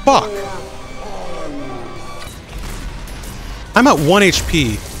fuck! I'm at 1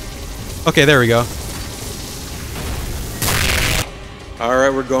 HP. Okay, there we go.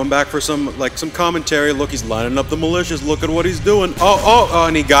 Alright, we're going back for some commentary. Look, he's lining up the militias. Look at what he's doing. Oh,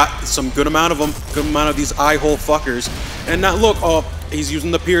 and he got some good amount of them. Good amount of these eye-hole fuckers. And now, look, oh, he's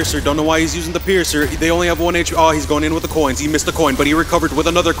using the piercer. Don't know why he's using the piercer. They only have 1 HP. Oh, he's going in with the coins. He missed the coin, but he recovered with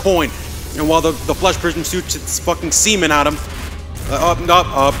another coin. And while the flesh prison shoots its fucking semen at him, up,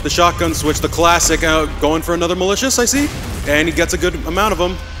 the shotgun switch, the classic, going for another malicious, I see. And he gets a good amount of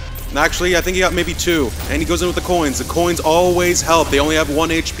them. Actually, I think he got maybe 2. And he goes in with the coins. The coins always help. They only have 1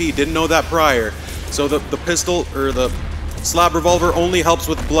 HP. Didn't know that prior. So the pistol, or the slab revolver only helps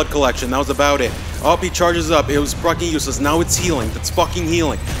with blood collection. That was about it. Oh, he charges up. It was fucking useless. Now it's healing. That's fucking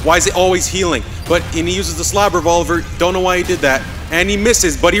healing. Why is it always healing? And he uses the slab revolver. Don't know why he did that. And he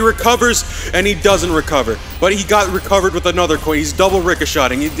misses, but he recovers, and he doesn't recover. But he got recovered with another coin. He's double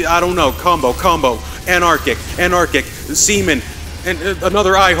ricocheting. I don't know. Combo. Anarchic, semen. And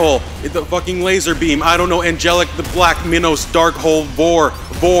another eye hole, the fucking laser beam, I don't know, angelic, the black Minos, dark hole, vor,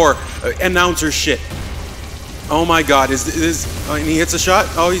 announcer shit. Oh my god, and he hits a shot?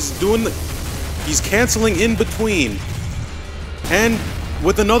 Oh, he's canceling in between. And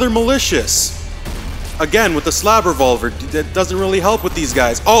with another malicious. Again, with the slab revolver, that doesn't really help with these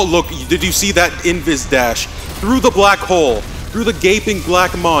guys. Oh, look, did you see that invis dash? Through the black hole, through the gaping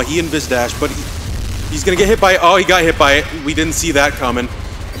black maw, he invis dashed, but he's gonna get hit by it. Oh, he got hit by it. We didn't see that coming.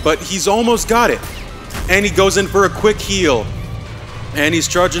 But he's almost got it. And he goes in for a quick heal. And he's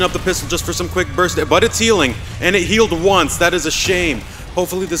charging up the pistol just for some quick burst. But it's healing. And it healed once. That is a shame.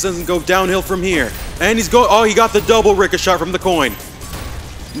 Hopefully this doesn't go downhill from here. And he got the double ricochet from the coin.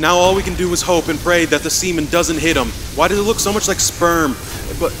 Now all we can do is hope and pray that the semen doesn't hit him. Why does it look so much like sperm?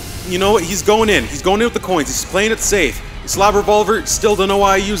 But you know what? He's going in. He's going in with the coins. He's playing it safe. Slab revolver, still don't know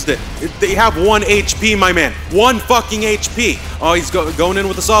why I used it. They have 1 HP, my man. 1 fucking HP. Oh, he's going in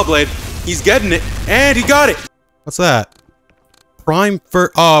with the saw blade. He's getting it, and he got it. What's that? Prime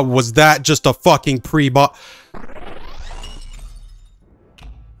for... Oh, was that just a fucking pre-bot?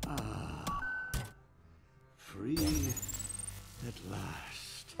 Free at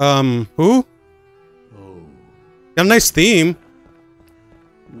last. Who? Oh. Got a nice theme.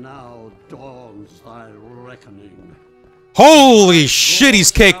 Now dawns thy reckoning. Holy shit,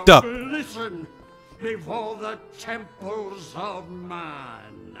 he's caked up. Listen before the temples of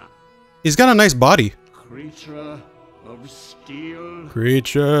man. He's got a nice body. Creature of steel.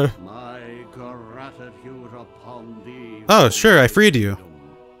 Creature. My gratitude upon thee. Oh, sure, I freed you.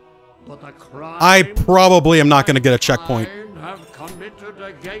 But the crime I probably am not going to get a checkpoint. have committed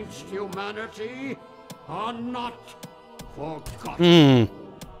against humanity are not forgotten.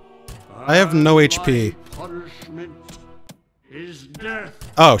 I have no HP. Punishment is death.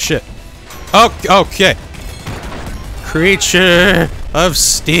 Oh, shit. Oh, okay. Creature of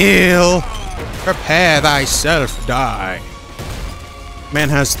steel, prepare thyself, die. Man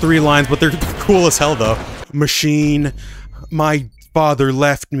has 3 lines, but they're cool as hell, though. Machine, my father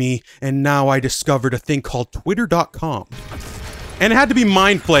left me, and now I discovered a thing called Twitter.com. And it had to be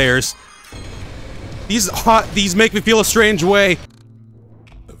mind players. These make me feel a strange way.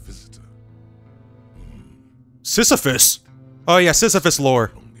 A visitor. Sisyphus? Oh yeah, Sisyphus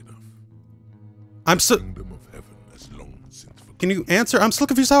lore. I'm so... Kingdom of heaven has long since forgotten. Can you answer? I'm still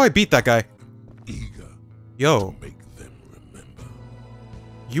confused how I beat that guy. Eager Yo. to make them remember.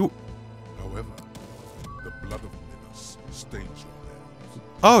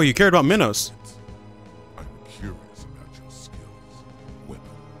 Oh, you cared about minnows. I'm curious about your skills, weapon.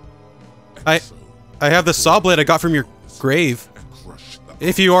 I have the saw blade I got from your grave.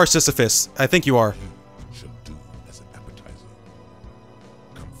 If you are Sisyphus, I think you are. Shall do as an appetizer.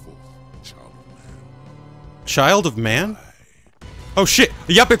 Come forth, child of man. Child of man? Oh shit!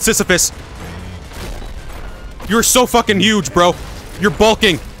 Yup, it's Sisyphus. You're so fucking huge, bro. You're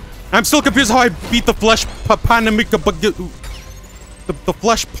bulking. I'm still confused how I beat the flesh papanamika. The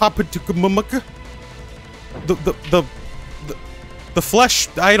flesh papatukumuka. The flesh.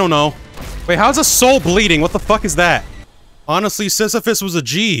 I don't know. Wait, how's a soul bleeding? What the fuck is that? Honestly, Sisyphus was a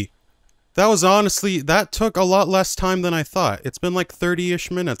G. That was honestly, that took a lot less time than I thought. It's been like 30-ish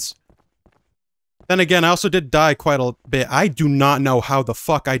minutes. Then again, I also did die quite a bit. I do not know how the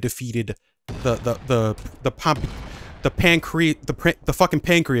fuck I defeated the fucking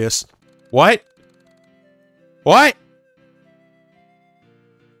pancreas. What? What?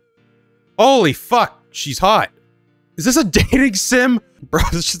 Holy fuck, she's hot. Is this a dating sim? Bro,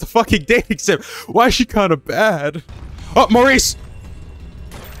 this is just a fucking dating sim. Why is she kind of bad? Oh, Maurice!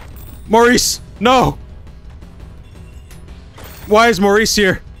 Maurice, no! Why is Maurice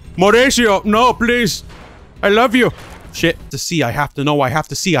here? Mauricio, no, please! I love you! Shit, to see, I have to know, I have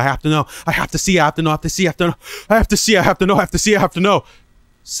to see, I have to know, I have to see, I have to know, I have to see, I have to know, I have to see, I have to know, I have to see, I have to know.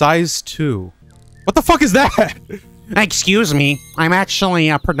 Size 2. What the fuck is that? Excuse me, I'm actually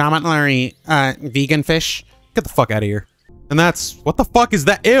a predominantly, vegan fish. Get the fuck out of here. And that's, what the fuck is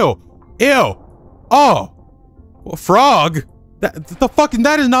that? Ew! Ew! Oh! A frog?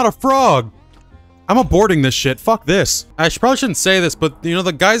 That is not a frog! I'm aborting this shit, fuck this. I probably shouldn't say this, but, you know,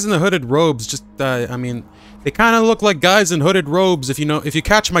 the guys in the hooded robes just, I mean, they kind of look like guys in hooded robes, if you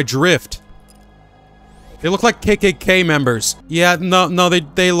catch my drift. They look like KKK members. Yeah, no,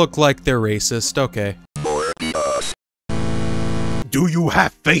 they look like they're racist, okay. Do you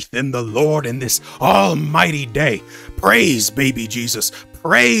have faith in the Lord in this almighty day? Praise baby Jesus.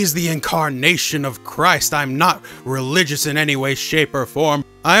 Praise the incarnation of Christ. I'm not religious in any way, shape, or form.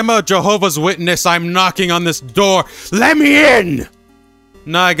 I'm a Jehovah's Witness. I'm knocking on this door. Let me in!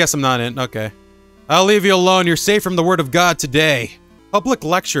 No, I guess I'm not in. Okay. I'll leave you alone. You're safe from the word of God today. Public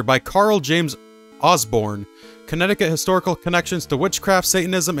lecture by Carl James Osborne. Connecticut Historical Connections to Witchcraft,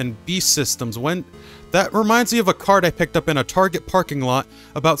 Satanism, and Beast Systems. That reminds me of a card I picked up in a Target parking lot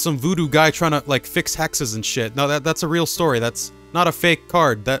about some voodoo guy trying to, like, fix hexes and shit. No, that's a real story. That's not a fake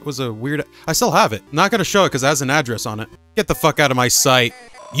card. That was a weird... I still have it. Not gonna show it because it has an address on it. Get the fuck out of my sight.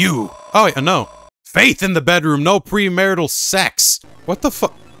 You. Oh, wait, no. Faith in the bedroom. No premarital sex. What the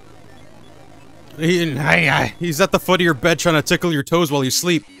fuck? He's at the foot of your bed trying to tickle your toes while you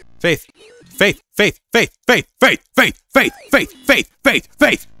sleep. Faith. Faith. Faith. Faith. Faith. Faith. Faith. Faith. Faith. Faith. Faith.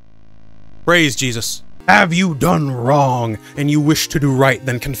 Faith. Praise Jesus. Have you done wrong, and you wish to do right,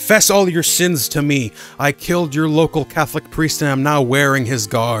 then confess all your sins to me. I killed your local Catholic priest, and I'm now wearing his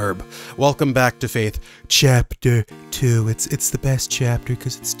garb. Welcome back to Faith. Chapter 2. It's the best chapter,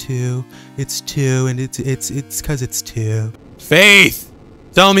 because it's 2. It's 2, and it's because it's 2. Faith!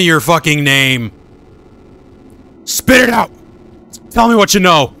 Tell me your fucking name. Spit it out! Tell me what you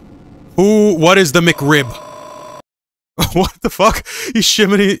know. What is the McRib? What the fuck? He's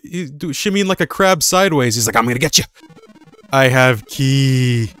shimmying like a crab sideways. He's like, I'm gonna get you. I have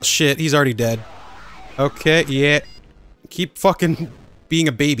key. Shit, he's already dead. Okay, yeah. Keep fucking being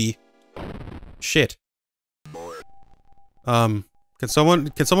a baby. Shit. Can someone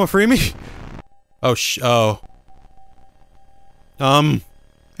free me? Oh,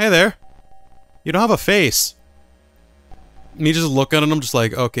 hey there. You don't have a face. Me just looking at him, I'm just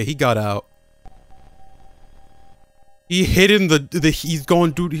like, okay, he got out. He hid in he's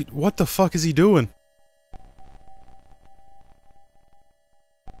going, dude, what the fuck is he doing?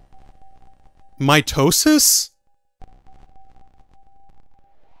 Mitosis?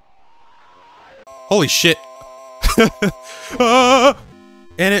 Holy shit.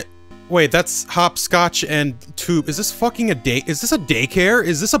 Wait, that's hopscotch and tube. Is this fucking is this a daycare?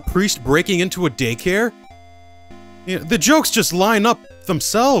 Is this a priest breaking into a daycare? Yeah, the jokes just line up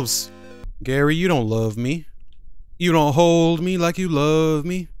themselves. Gary, you don't love me. You don't hold me like you love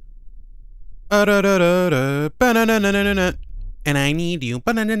me. And I need you.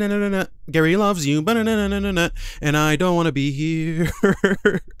 Gary loves you. And I don't want to be here.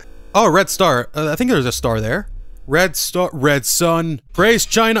 Oh, red star. I think there's a star there. Red star. Red sun. Praise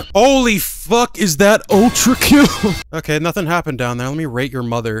China. Holy fuck, is that ultra kill? Okay, nothing happened down there. Let me rate your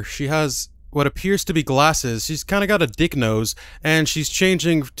mother. She has what appears to be glasses. She's kind of got a dick nose. And she's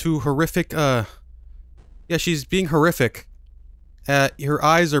changing to horrific, yeah, she's being horrific. Her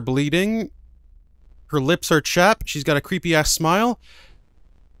eyes are bleeding. Her lips are chapped. She's got a creepy-ass smile.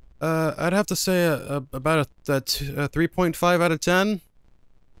 I'd have to say about a 3.5 out of 10.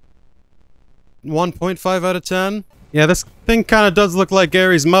 1.5 out of 10. Yeah, this thing kind of does look like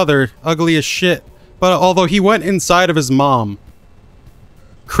Gary's mother. Ugly as shit. But although he went inside of his mom.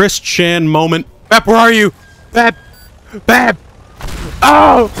 Chris Chan moment. Phepp, where are you? Phepp! Phepp!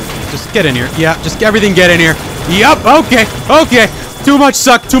 Oh! Just get in here. Yeah, just everything get in here. Yup, okay, okay. Too much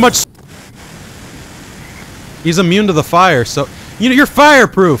suck, too much. He's immune to the fire, so... You know, you're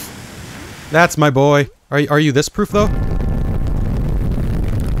fireproof! That's my boy. Are you this proof, though?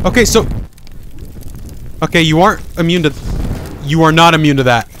 Okay, so... Okay, you aren't immune to... You are not immune to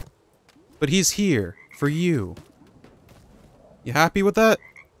that. But he's here. For you. You happy with that?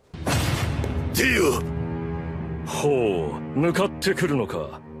 Dio! ほう、向かってくるの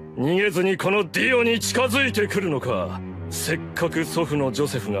か。逃げずにこのディオに近づいてくるのか。せっかく祖父のジョ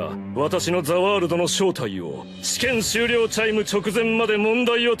セフが私のザワールドの正体を試験終了チャイム直前まで問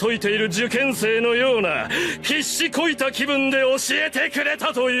題を解いている受験生のような必死こいた気分で教えてくれ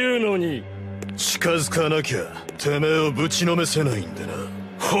たというのに。近づかなきゃてめえをぶちのめせないんでな。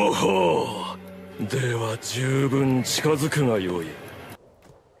ほほう。では十分近づくがよい。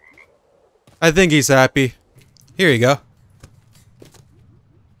I think he's happy. Here you go.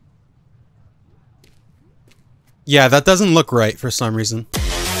 Yeah, that doesn't look right for some reason.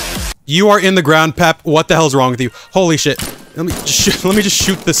 You are in the ground, Phepp. What the hell's wrong with you? Holy shit. Let me just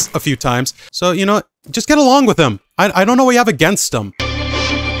shoot this a few times. So, you know what? Just get along with him. I don't know what you have against him.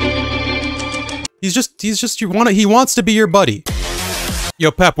 He wants to be your buddy.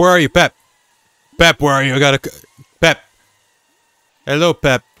 Yo, Phepp, where are you, Phepp? Phepp, where are you? I gotta... Phepp. Hello,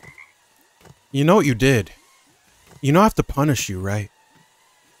 Phepp. You know what you did? You know I have to punish you, right?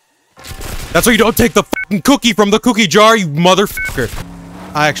 That's why you don't take the fucking cookie from the cookie jar, you motherfucker!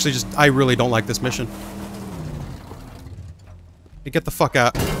 I really don't like this mission. Hey, get the fuck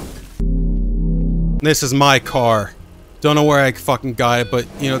out. This is my car. Don't know where I fucking got it, but,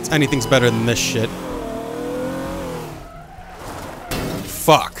 you know, anything's better than this shit.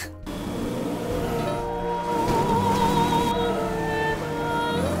 Fuck.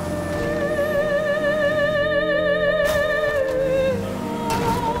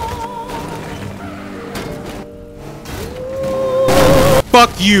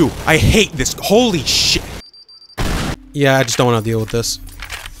 Fuck you! I hate this. Holy shit. Yeah, I just don't want to deal with this.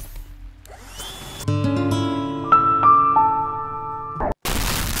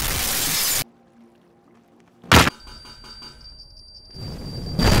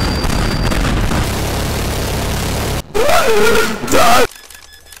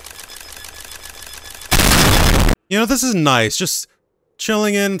 You know, this is nice. Just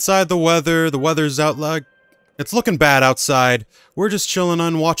chilling inside the weather. The weather's out like... It's looking bad outside. We're just chilling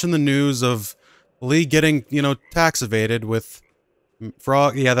on watching the news of Lee getting, you know, tax evaded with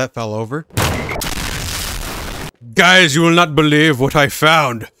frog. Yeah, that fell over. Guys, you will not believe what I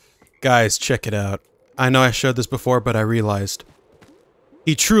found. Guys, check it out. I know I showed this before, but I realized.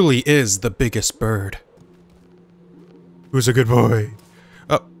 He truly is the biggest bird. Who's a good boy?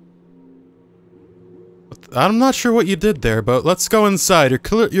 Oh. I'm not sure what you did there, but let's go inside.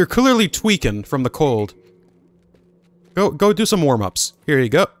 You're clearly tweaking from the cold. Go do some warm-ups. Here you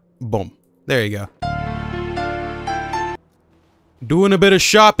go. Boom. There you go. Doing a bit of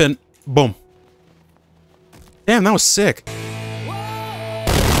shopping. Boom. Damn, that was sick.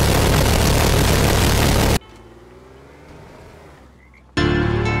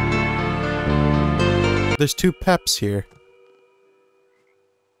 There's two Phepps here.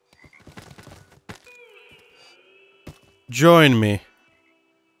 Join me.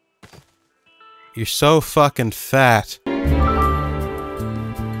 You're so fucking fat.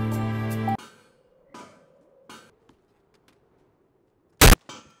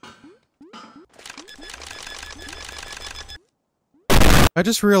 I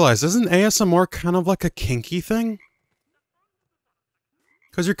just realized, isn't ASMR kind of like a kinky thing?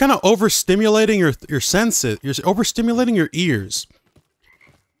 Because you're kind of overstimulating your senses. You're overstimulating your ears.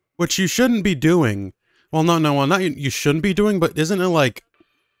 Which you shouldn't be doing. Well, not you shouldn't be doing, but isn't it like...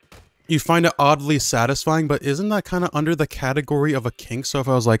 You find it oddly satisfying, but isn't that kind of under the category of a kink? So if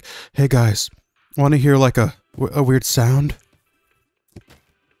I was like, hey guys, want to hear like a weird sound?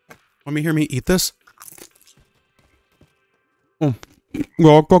 Want me to hear me eat this? Go.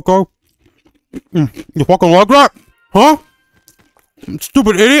 You fucking like that? Huh?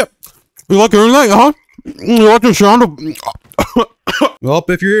 Stupid idiot! You like hearing that, huh? You like the sound of... Well,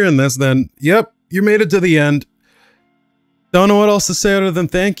 if you're hearing this, then, yep, you made it to the end. Don't know what else to say other than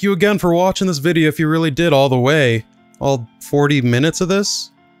thank you again for watching this video if you really did all the way. All 40 minutes of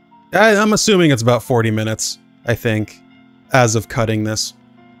this? I'm assuming it's about 40 minutes, I think, as of cutting this.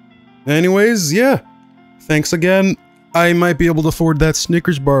 Anyways, yeah. Thanks again. I might be able to afford that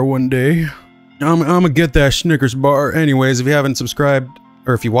Snickers bar one day. I'm gonna get that Snickers bar. Anyways, if you haven't subscribed,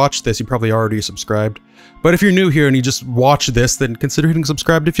 or if you watched this, you probably already subscribed. But if you're new here and you just watched this, then consider hitting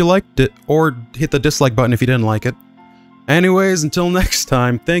subscribe if you liked it, or hit the dislike button if you didn't like it. Anyways, until next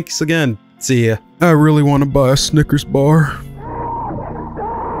time, thanks again. See ya. I really want to buy a Snickers bar.